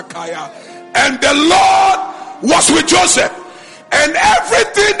 And the Lord was with Joseph, and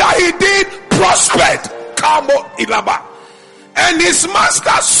everything that he did prospered. And his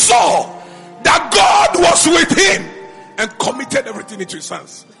master saw that God was with him and committed everything into his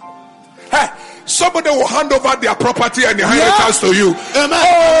hands. Hey, somebody will hand over their property and their inheritance to you. Amen.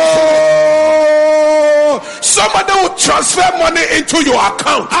 Oh, somebody will transfer money into your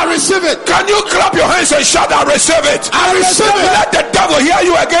account. I receive it. Can you clap your hands and shout, I receive it? I receive it. Let the devil hear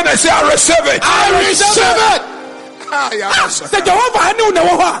you again and say, I receive it. I receive it. Say Jehovah anu na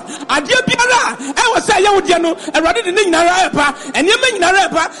wo ha ade biara e wo say ye wo de no erade de nyinara epa ene ma nyinara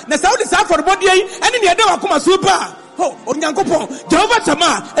epa na sa wo de sa for body yi ene ne de wakoma so pa ho onyankopon Jehovah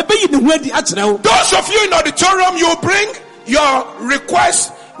Shammah ebeyi ne hu adi akere wo. Those of you in the auditorium, you bring your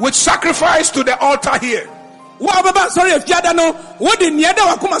request with sacrifice to the altar here. Those of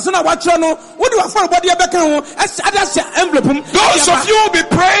you will be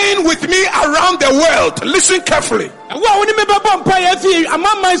praying with me around the world. Listen carefully. You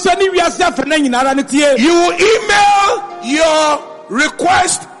will email your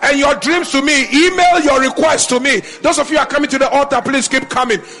request and your dreams to me. Email your request to me. Those of you are coming to the altar, please keep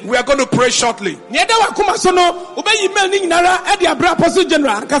coming. We are going to pray shortly.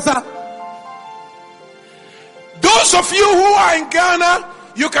 Those of you who are in Ghana,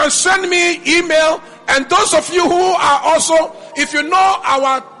 you can send me email. And those of you who are also, if you know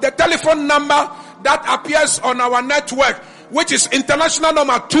the telephone number that appears on our network, which is international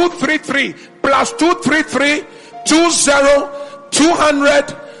number 233 plus 233 20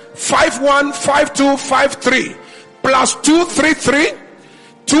 200 515253 plus 233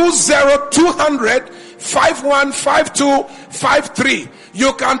 20 200 515253.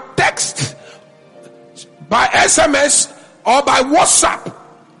 You can text by SMS or by WhatsApp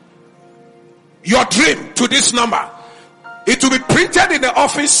your dream to this number. It will be printed in the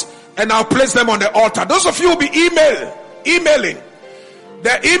office and I'll place them on the altar. Those of you who will be emailing,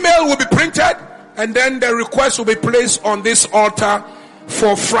 the email will be printed and then the request will be placed on this altar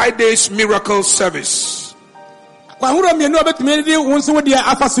for Friday's miracle service.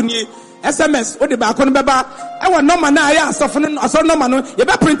 SMS o de ba ko no beba e wo normal na ya asofo normal no ye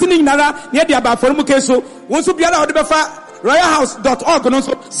be printing nara ye de aba for mu keso won so biara o de be fa royalhouse.org no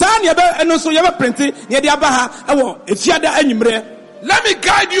so sa ne be eno so ye be printing ye de aba ha e wo efiada anyimre. Let me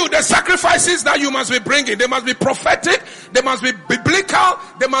guide you. The sacrifices that you must be bringing, they must be prophetic, they must be biblical,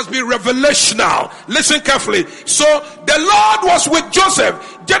 they must be revelational. Listen carefully. So the Lord was with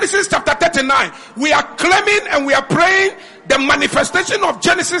Joseph. Genesis chapter 39. We are claiming and we are praying the manifestation of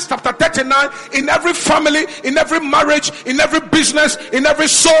Genesis chapter 39 in every family, in every marriage, in every business, in every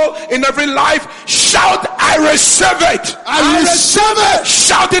soul, in every life. Shout, I receive it. I receive it.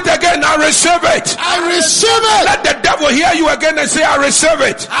 Shout it again, I receive it. I receive it. Let the devil hear you again and say, I receive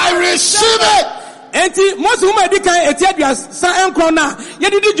it. I receive it. Enti most women dikan etiadua san enkro na ye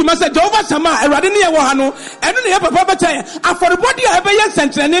didi djuma se Jehovah Shammah erade ne ye wo ha no eno ne ye papa beche aforebody a ebe ye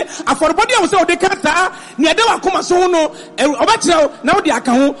sentrene aforebody a wo se o de kata ne de wakoma so no obekire na wo de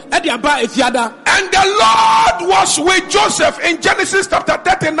aka ho e de aba efiada. And the Lord was with Joseph in Genesis chapter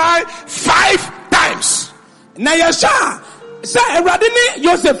 39 5 times. Na yesha sa erade ne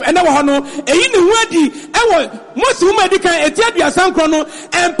Joseph ene wo no eyi ne hu adi e wo most women dikan etiadua san kro no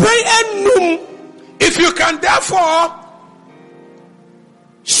empay enum. If you can therefore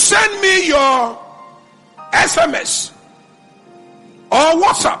send me your SMS or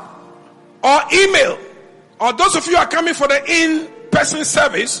WhatsApp or email, or those of you who are coming for the in-person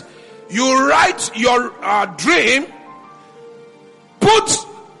service, you write your dream, put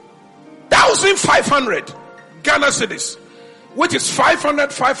 1,500 Ghana cedis, which is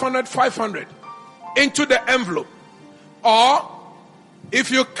 500 into the envelope. Or if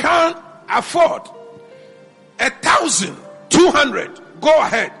you can't afford 1,200, go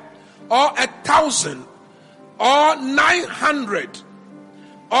ahead, or 1,000, or 900,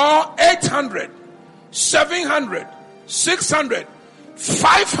 or 800, 700, 600,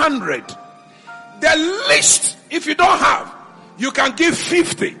 500. The least, if you don't have, you can give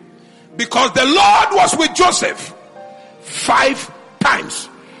 50, because the Lord was with Joseph 5 times,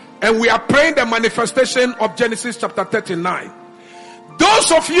 and we are praying the manifestation of Genesis chapter 39.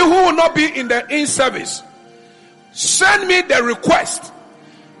 Those of you who will not be in the in-service, send me the request,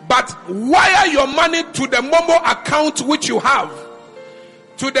 but wire your money to the Momo account which you have,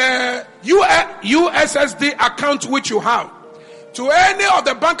 to the USSD account which you have, to any of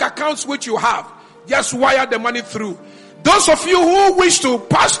the bank accounts which you have. Just wire the money through. Those of you who wish to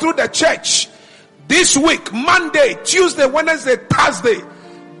pass through the church this week, Monday, Tuesday, Wednesday, Thursday,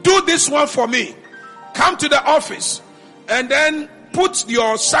 do this one for me. Come to the office and then put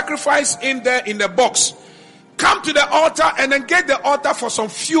your sacrifice in there in the box. Come to the altar and engage the altar for some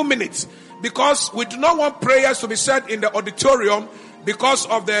few minutes, because we do not want prayers to be said in the auditorium because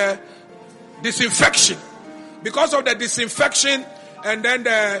of the disinfection. Because of the disinfection and then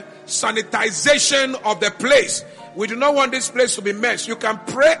the sanitization of the place. We do not want this place to be messed. You can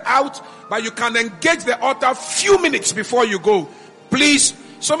pray out, but you can engage the altar few minutes before you go. Please,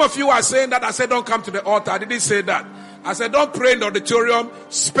 some of you are saying that. I said don't come to the altar. I didn't say that. I said, don't pray in the auditorium.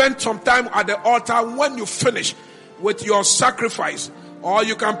 Spend some time at the altar when you finish with your sacrifice. Or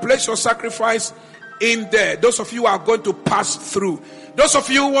you can place your sacrifice in there. Those of you who are going to pass through. Those of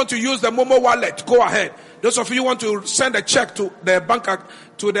you who want to use the Momo wallet, go ahead. Those of you who want to send a check to the bank,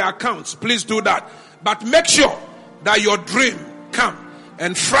 to the accounts, please do that. But make sure that your dream come.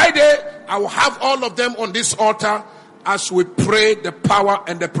 And Friday, I will have all of them on this altar as we pray the power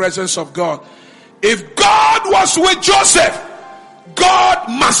and the presence of God. If God was with Joseph, God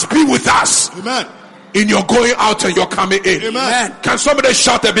must be with us. Amen. In your going out and your coming in. Amen. Can somebody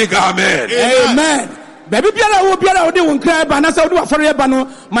shout a big amen? Amen. Baby biara wo de won kra ba na se wo de afore ba no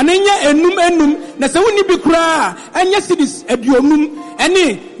manenya enum na se woni bi kra anya sidis aduonum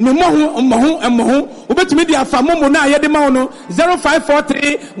ene ne moho obetumi di afa momo na ye de ma no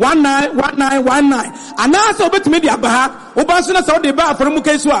 0543191919 ana se obetumi di abaha wo ba so na se wo de ba afore mu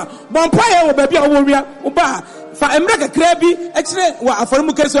kesu a bon paye wo ba bia wo wia wo ba fa emre kakra bi ekire wa afore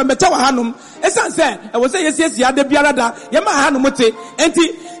mu kesu mbeta wa hanom esan se e wo se yesiesia de biara da ye ma hanom te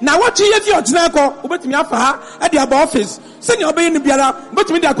enti na what you if your tnako ubetumi afa ha e de aba office senior obey ni biara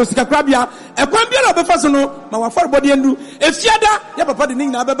ubetumi de akosika krabia e kwan biara obefa so no ma wa for body endu efiada ya papa de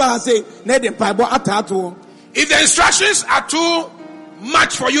ning na beba ha say na de mpaibo ataato. If the instructions are too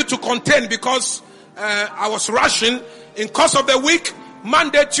much for you to contain, because I was rushing, in course of the week,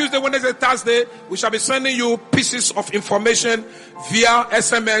 Monday, Tuesday, Wednesday, Thursday, we shall be sending you pieces of information via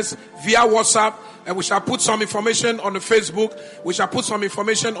SMS, via WhatsApp, and we shall put some information on the Facebook. We shall put some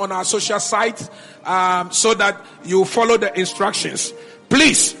information on our social sites, so that you follow the instructions.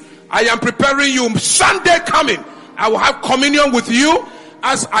 Please, I am preparing you. Sunday coming, I will have communion with you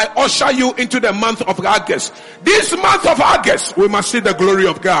as I usher you into the month of August. This month of August, we must see the glory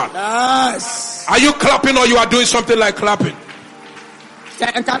of God. Yes. Are you clapping, or you are doing something like clapping?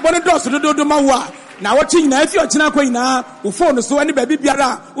 Now watching na if you china ko ina wo phone so ani ba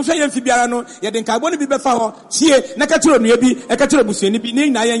biara wo hwe yemfi biara no ye de nka boni bi be fa ho tie na ka tiro nua bi e ka tiro busuani bi ni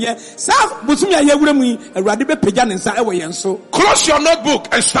na yenye sa busumi aye wura mu awurade be pagya ne nsa e wo yen so. Close your notebook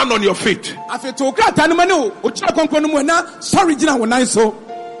and stand on your feet. Afeto krata no mane o chira konkon no mu na sorry gina wo nan so.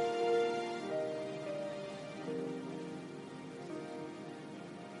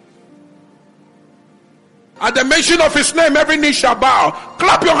 At the mention of his name, every knee shall bow.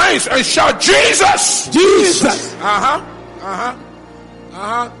 Clap your hands and shout, Jesus! Jesus!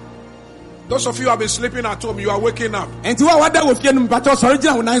 Those of you who have been sleeping at home, you are waking up. If you are at home,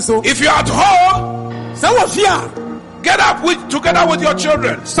 get up together with your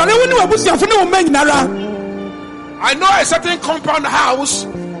children. I know a certain compound house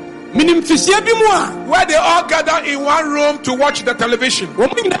where they all gather in one room to watch the television.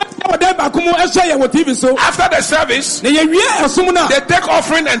 After the service, they take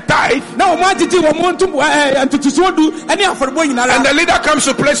offering and tithe, and the leader comes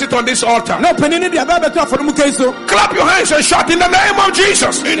to place it on this altar. Clap your hands and shout, in the name of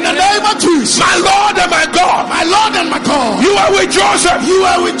Jesus. In the name of Jesus. My Lord and my God. My Lord and my God. You are with Joseph. You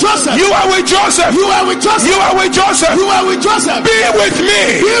are with Joseph. You are with Joseph. You are with Joseph. You are with Joseph. You are with Joseph. Be with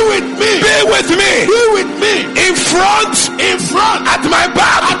me. Be with me. Be with me. Be with me. In front. In front. At my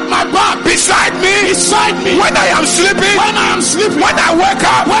back. At my back. Beside me. Beside me. When I am sleeping. When I am sleeping. When I wake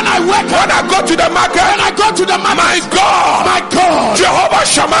up. When I wake up. When I go to the market. When I go to the market. My God. My God. Jehovah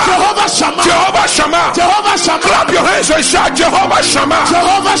Shammah. Jehovah Shammah. Jehovah Shammah. Jehovah Shammah. Clap your hands and shout, Jehovah Shammah.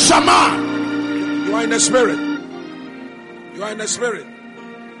 Jehovah Shammah. You are in the spirit. You are in the spirit.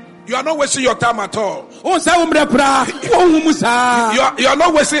 You are not wasting your time at all. You are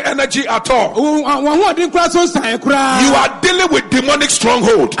not wasting energy at all. You are dealing with demonic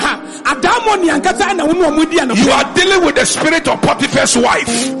stronghold. You are dealing with the spirit of Potiphar's wife.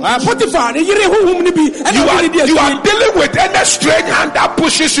 You are dealing with any strange hand that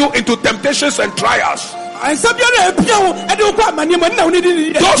pushes you into temptations and trials. Those who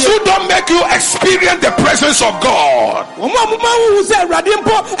don't make you experience the presence of God. Clap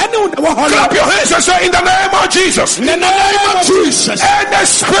your hands and say, in the name of Jesus. In the name of Jesus. Any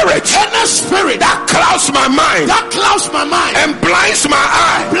spirit that clouds my mind. That clouds my mind. And blinds my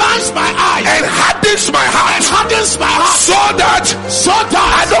eye. Blinds my eye. And hardens my heart. And hardens my heart. So that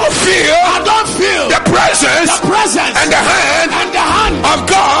I don't feel the presence and the hand of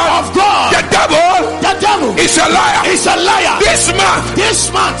God. The devil is a liar. It's a liar. This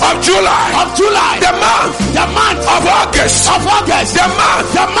month of July. The month of August.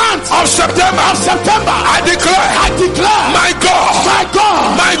 The month of September. I declare. My God.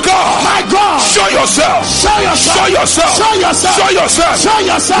 Show yourself.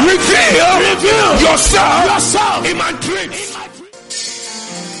 Reveal yourself in my dreams.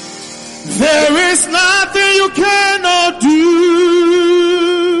 There is nothing you cannot do.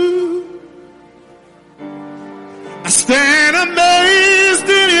 I stand amazed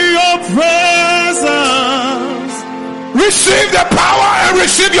in your presence. Receive the power and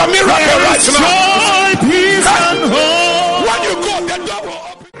receive your miracle right now. Joy, peace, and hope. When you go, the door will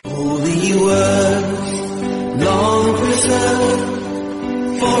open. Holy word, long preserved,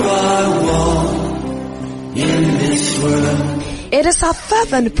 for I walk in this world. It is our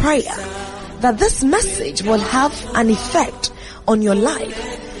fervent prayer that this message will have an effect on your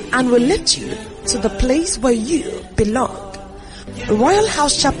life and will lead you to the place where you belong.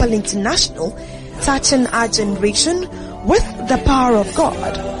 Royalhouse Chapel International, touching our generation with the power of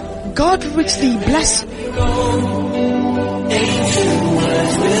God. God richly bless you. Ancient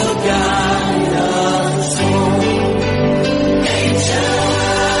words will guide.